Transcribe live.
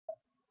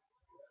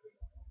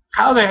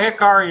How the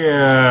heck are you?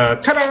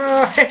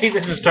 Ta-da! Hey,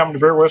 this is Tom the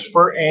Beer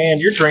Whisperer, and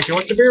you're drinking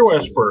with the Beer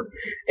Whisperer.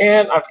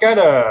 And I've got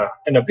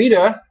an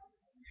Abita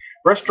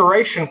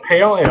Restoration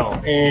Pale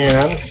Ale.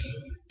 And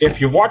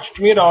if you've watched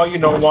me at all, you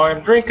know why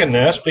I'm drinking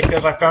this,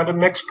 because I found a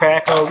mix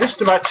pack,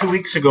 just about 2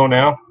 weeks ago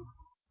now.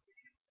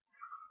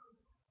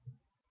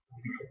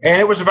 And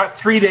it was about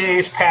 3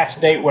 days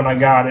past date when I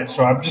got it,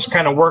 so I'm just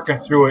kind of working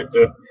through it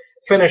to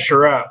finish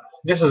her up.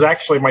 This is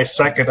actually my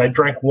second. I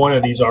drank one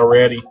of these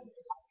already.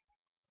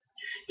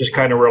 Just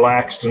kind of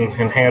relaxed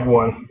and had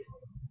one.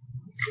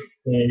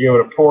 And you give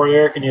it a pour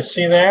there. Can you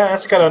see that?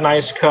 That's got a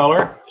nice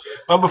color.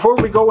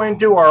 Before we go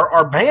into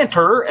our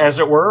banter, as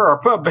it were, our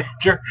pub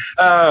banter,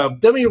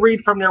 let me read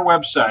from their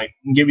website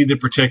and give you the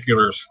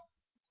particulars.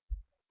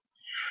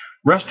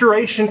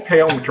 Restoration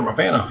Pale, let me turn my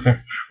fan off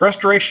there.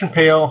 Restoration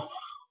Pale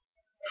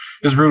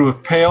is brewed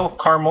with pale,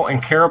 caramel,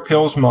 and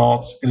carapils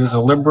malts. It is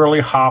liberally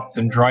hopped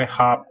and dry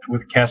hopped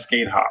with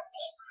Cascade hops.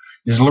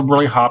 It is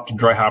liberally hopped and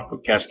dry hopped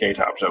with Cascade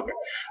hops. Okay.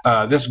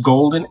 This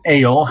golden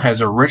ale has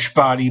a rich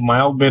body,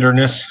 mild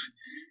bitterness,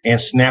 and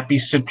snappy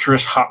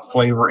citrus hop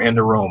flavor and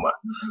aroma.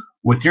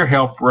 With your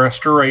help,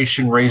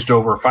 Restoration raised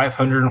over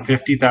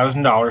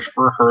 $550,000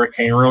 for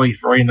hurricane relief.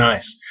 Very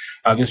nice.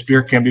 This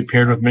beer can be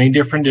paired with many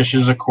different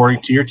dishes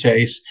according to your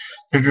taste.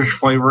 Citrus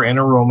flavor and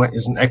aroma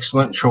is an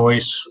excellent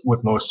choice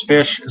with most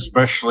fish,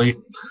 especially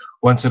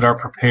ones that are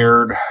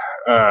prepared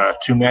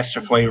to match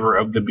the flavor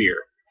of the beer.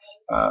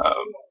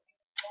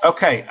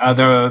 Okay,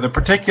 the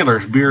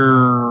particulars. Beer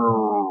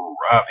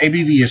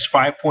ABV is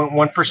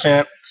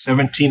 5.1%,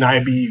 17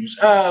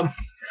 IBUs.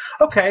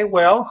 Okay,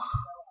 well,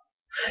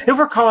 if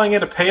we're calling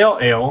it a pale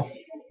ale,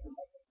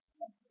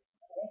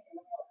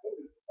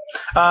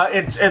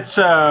 it's it's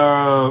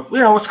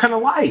kind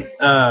of light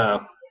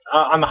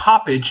on the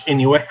hoppage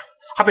anyway.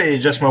 Hoppage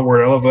is just my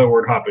word. I love that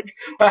word, hoppage.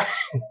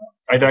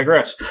 I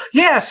digress.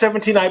 Yeah,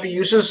 17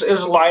 IBUs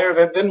is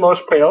lighter than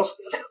most pales,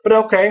 but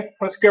okay,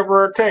 let's give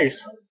her a taste.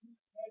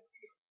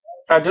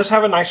 It does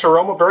have a nice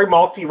aroma, very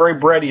malty, very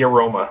bready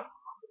aroma.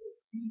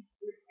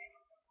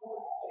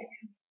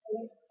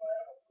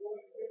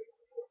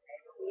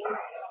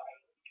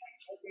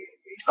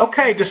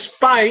 Okay,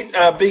 despite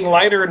being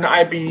lighter in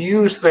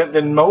IBUs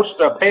than most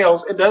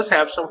pales, it does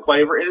have some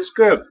flavor. It is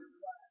good.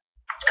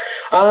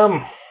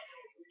 Um,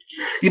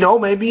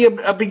 maybe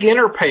a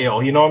beginner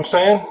pale. You know what I'm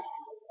saying?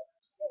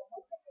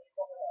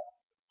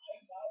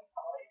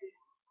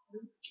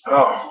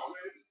 Oh,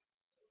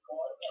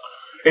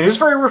 it is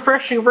very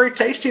refreshing, very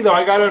tasty, though,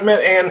 I gotta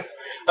admit. And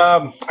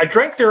I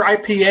drank their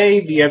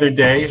IPA the other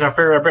day, so I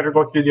figured I better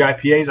go through the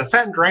IPAs. I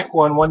sat and drank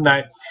one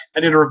night. I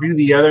did a review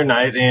the other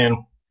night, and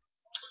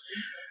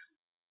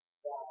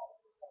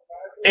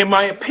in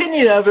my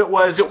opinion of it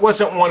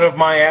wasn't one of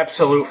my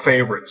absolute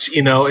favorites.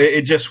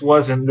 It just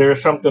wasn't.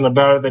 There's something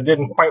about it that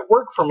didn't quite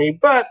work for me.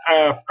 But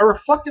I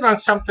reflected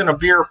on something a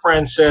beer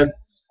friend said.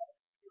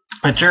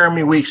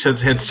 Jeremy Weeks had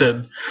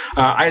said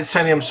I had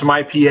sent him some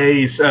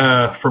IPAs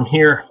from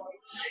here,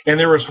 and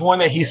there was one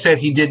that he said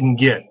he didn't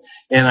get.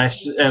 And I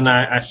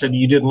said,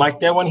 you didn't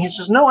like that one? He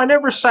says, no, I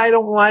never said I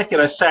don't like it.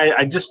 I said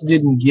I just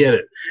didn't get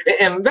it.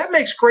 And that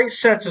makes great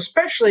sense,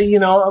 especially,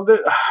 when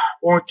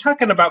we're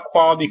talking about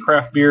quality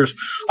craft beers,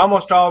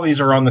 almost all of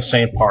these are on the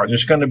same par.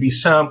 There's going to be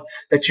some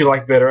that you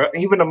like better,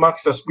 even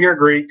amongst us beer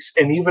Greeks,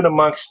 and even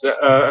amongst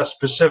a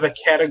specific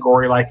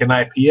category like an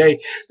IPA,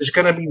 there's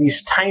going to be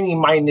these tiny,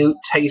 minute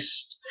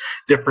taste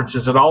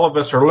differences that all of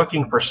us are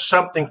looking for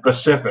something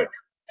specific.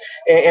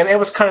 And it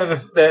was kind of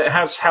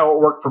that's how it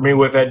worked for me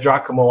with that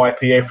Giacomo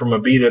IPA from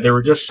Abita. There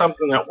was just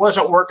something that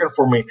wasn't working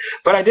for me.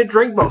 But I did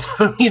drink both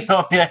of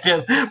them, I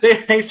did.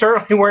 They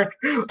certainly weren't,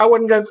 I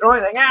wasn't going to throw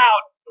anything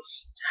out.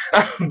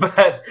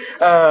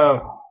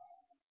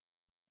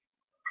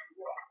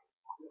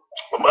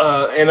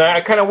 And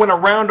I kind of went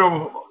around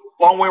them,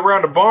 long way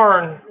around the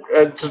barn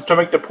to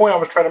make the point I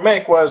was trying to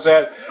make was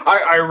that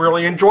I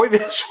really enjoy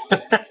this.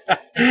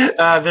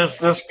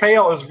 This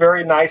pale is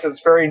very nice.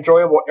 It's very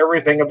enjoyable.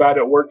 Everything about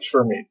it works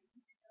for me.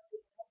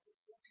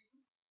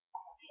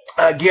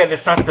 Again,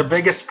 it's not the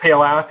biggest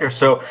pale out there,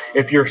 so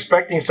if you're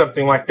expecting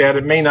something like that,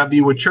 it may not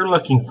be what you're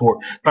looking for.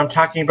 But I'm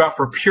talking about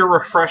for pure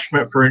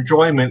refreshment, for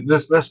enjoyment.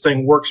 This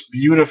thing works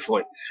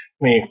beautifully.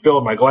 Let me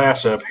fill my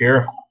glass up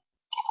here,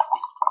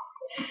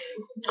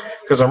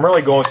 because I'm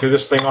really going through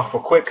this thing awful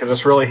quick because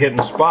it's really hitting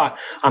the spot.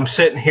 I'm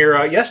sitting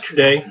here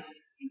yesterday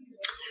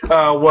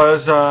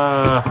was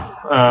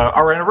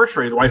our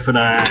anniversary, the wife and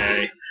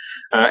I.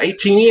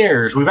 18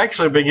 years. We've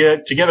actually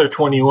been together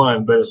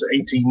 21, but it's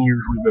 18 years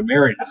we've been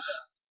married.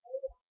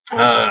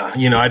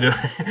 I do.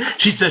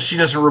 She says she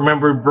doesn't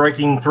remember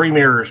breaking 3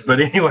 mirrors,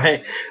 but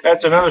anyway,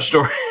 that's another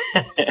story.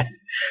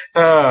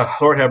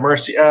 Lord have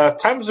mercy.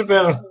 Times have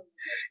been,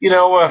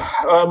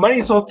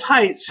 money's a little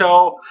tight,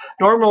 so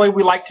normally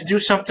we like to do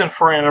something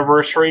for our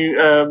anniversary.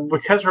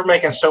 Because we're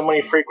making so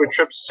many frequent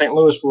trips to St.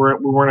 Louis, we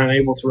weren't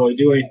able to really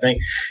do anything,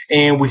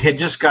 and we had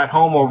just got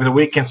home over the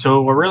weekend,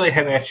 so we really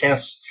hadn't had a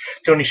chance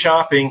to do any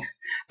shopping.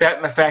 That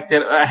and the fact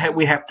that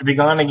we have to be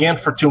gone again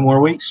for 2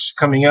 more weeks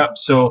coming up,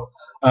 so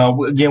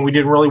Again, we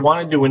didn't really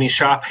want to do any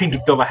shopping to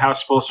fill the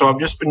house full, so I've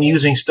just been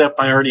using stuff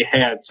I already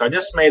had. So I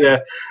just made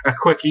a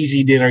quick,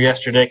 easy dinner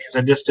yesterday because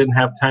I just didn't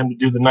have time to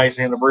do the nice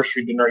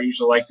anniversary dinner I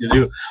usually like to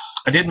do.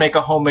 I did make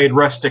a homemade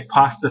rustic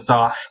pasta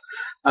sauce,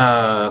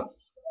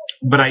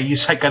 but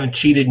I kind of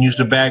cheated and used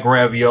a bag of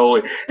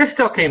ravioli. It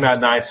still came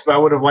out nice, but I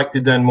would have liked to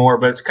have done more,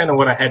 but it's kind of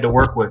what I had to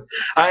work with.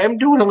 I am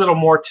doing a little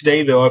more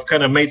today, though. I've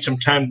kind of made some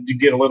time to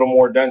get a little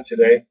more done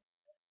today.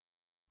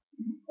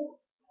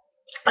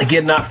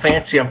 Again, not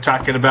fancy. I'm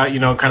talking about, you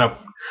know, kind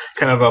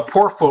of a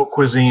poor folk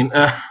cuisine.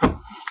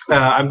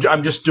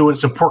 I'm just doing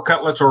some pork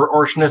cutlets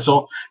or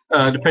schnitzel,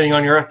 depending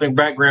on your ethnic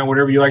background,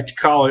 whatever you like to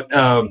call it.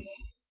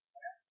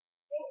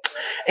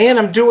 And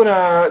I'm doing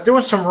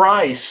some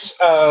rice.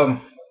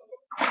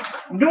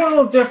 I'm doing a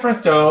little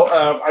different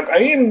though.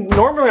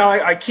 Normally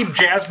I keep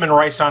jasmine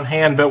rice on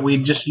hand, but we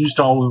just used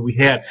all that we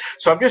had.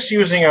 So I'm just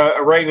using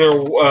a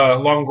regular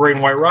long grain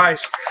white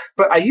rice.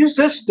 But I use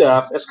this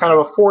stuff as kind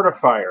of a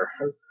fortifier.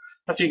 I don't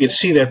know if you can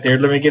see that there.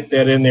 Let me get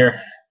that in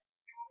there.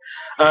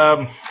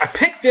 I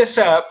picked this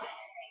up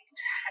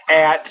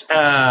at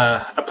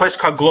a place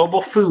called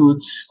Global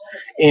Foods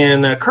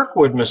in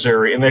Kirkwood,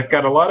 Missouri, and they've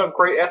got a lot of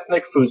great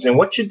ethnic foods. And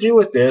what you do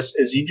with this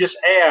is you just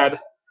add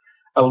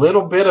a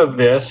little bit of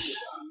this.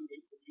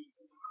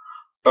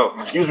 Oh,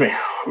 excuse me.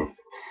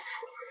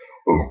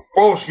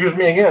 Oh, excuse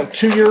me again.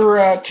 To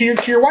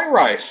your white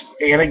rice,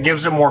 and it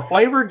gives it more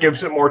flavor,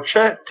 gives it more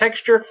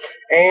texture,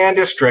 and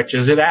it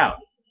stretches it out.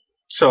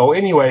 So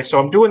anyway, so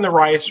I'm doing the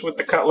rice with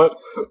the cutlet.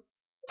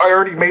 I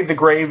already made the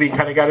gravy,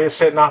 kind of got it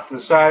sitting off to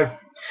the side,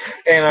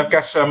 and I've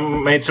got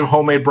made some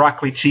homemade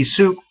broccoli cheese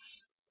soup.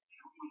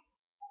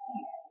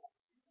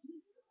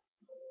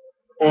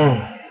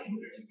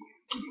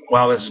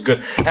 Wow, this is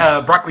good.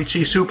 Broccoli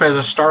cheese soup as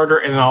a starter,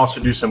 and I'll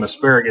also do some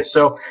asparagus.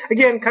 So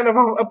again, kind of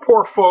a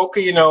poor folk,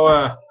 you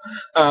know,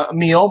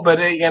 meal, but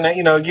again,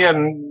 you know,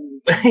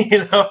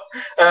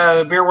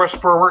 the beer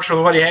whisperer works with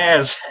what he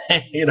has.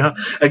 You know,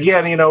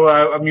 again, you know,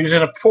 I'm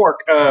using a pork.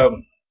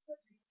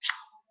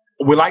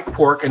 We like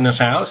pork in this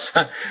house,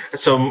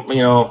 so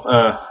you know,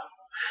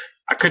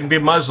 I couldn't be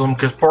Muslim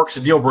because pork's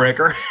a deal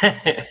breaker.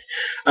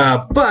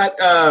 But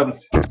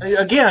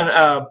again,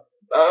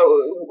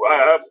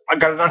 I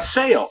got it on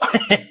sale.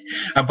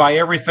 I buy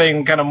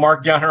everything kind of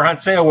marked down or on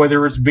sale,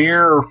 whether it's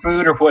beer or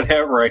food or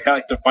whatever. I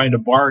like to find a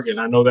bargain.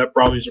 I know that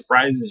probably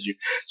surprises you.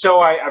 So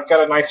I've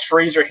got a nice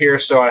freezer here,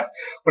 so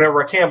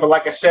whenever I can. But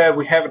like I said,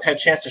 we haven't had a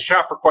chance to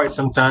shop for quite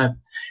some time,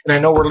 and I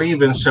know we're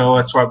leaving, so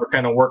that's why we're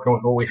kind of working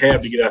with what we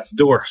have to get out the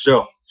door.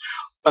 So,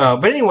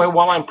 but anyway,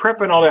 while I'm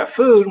prepping all that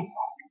food,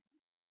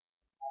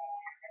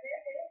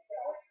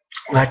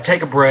 I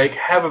take a break,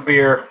 have a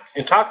beer,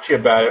 and talk to you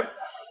about it.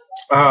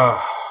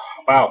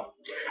 Wow.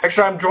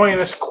 Actually, I'm enjoying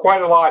this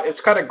quite a lot.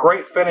 It's got a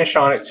great finish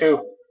on it, too.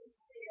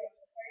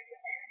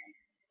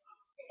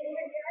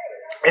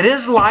 It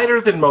is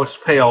lighter than most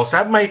pails.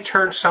 That may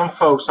turn some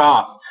folks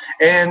off.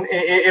 And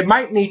it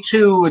might me,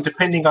 too,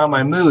 depending on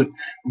my mood.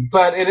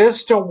 But it is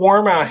still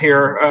warm out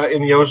here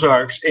in the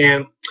Ozarks.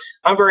 And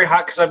I'm very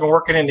hot because I've been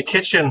working in the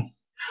kitchen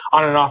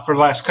on and off for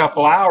the last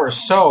couple hours.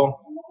 So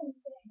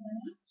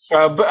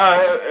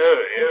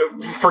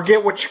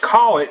forget what you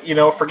call it, you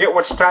know, forget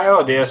what style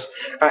it is.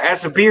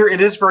 As a beer,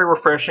 it is very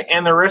refreshing,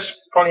 and there is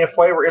plenty of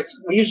flavor. It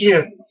leaves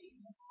you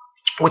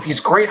with these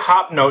great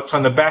hop notes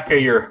on the back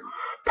of your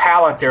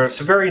palate there.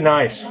 It's very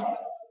nice.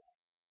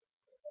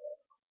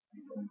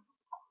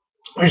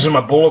 I'm using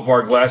my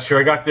Boulevard glass here.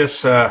 I got this,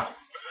 well,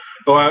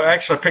 I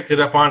actually picked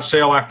it up on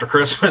sale after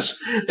Christmas.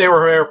 They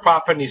were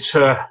popping these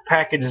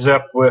packages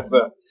up with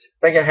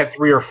I think I had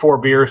 3 or 4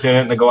 beers in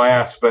it in the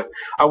glass, but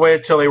I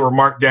waited till they were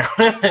marked down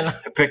and I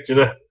picked it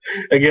up.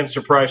 Again,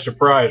 surprise,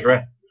 surprise,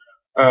 right?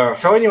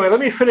 So anyway, let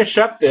me finish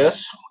up this.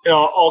 You know,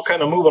 I'll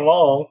kind of move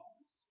along.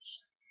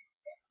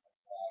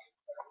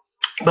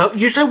 But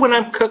usually when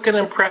I'm cooking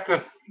and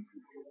prepping,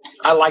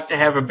 I like to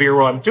have a beer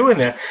while I'm doing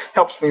that.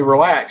 Helps me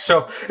relax.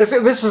 So this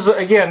is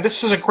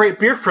a great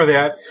beer for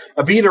that.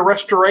 Abita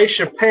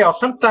Restoration Pale.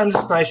 Sometimes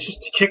it's nice just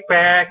to kick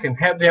back and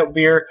have that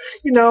beer,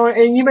 you know,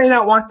 and you may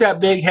not want that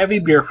big, heavy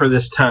beer for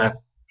this time.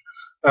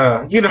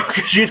 You know,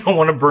 because you don't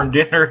want to burn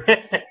dinner.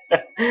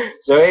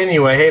 So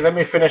anyway, hey, let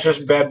me finish this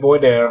bad boy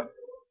down.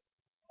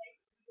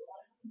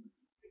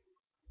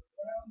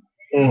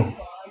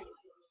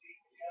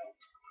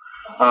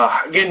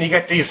 Again, you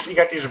got these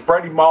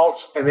bready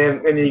malts, and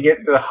then you get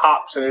the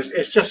hops, and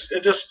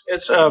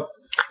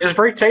it's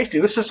very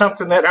tasty. This is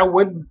something that I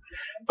would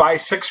buy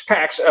 6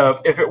 packs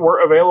of if it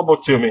were available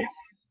to me.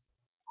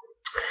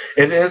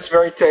 It's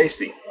very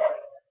tasty.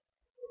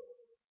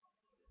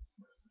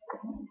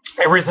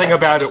 Everything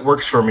about it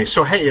works for me.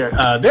 So hey, there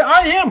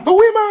I am.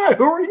 Who am I?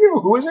 Who are you?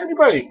 Who is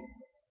anybody?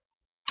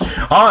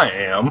 I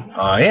am.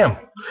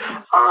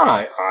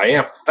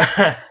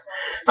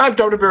 I'm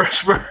Dota Beer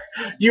Whisperer.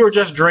 You were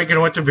just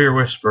drinking with the Beer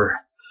Whisperer.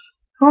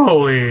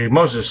 Holy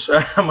Moses.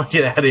 I'm going to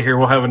get out of here.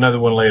 We'll have another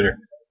one later.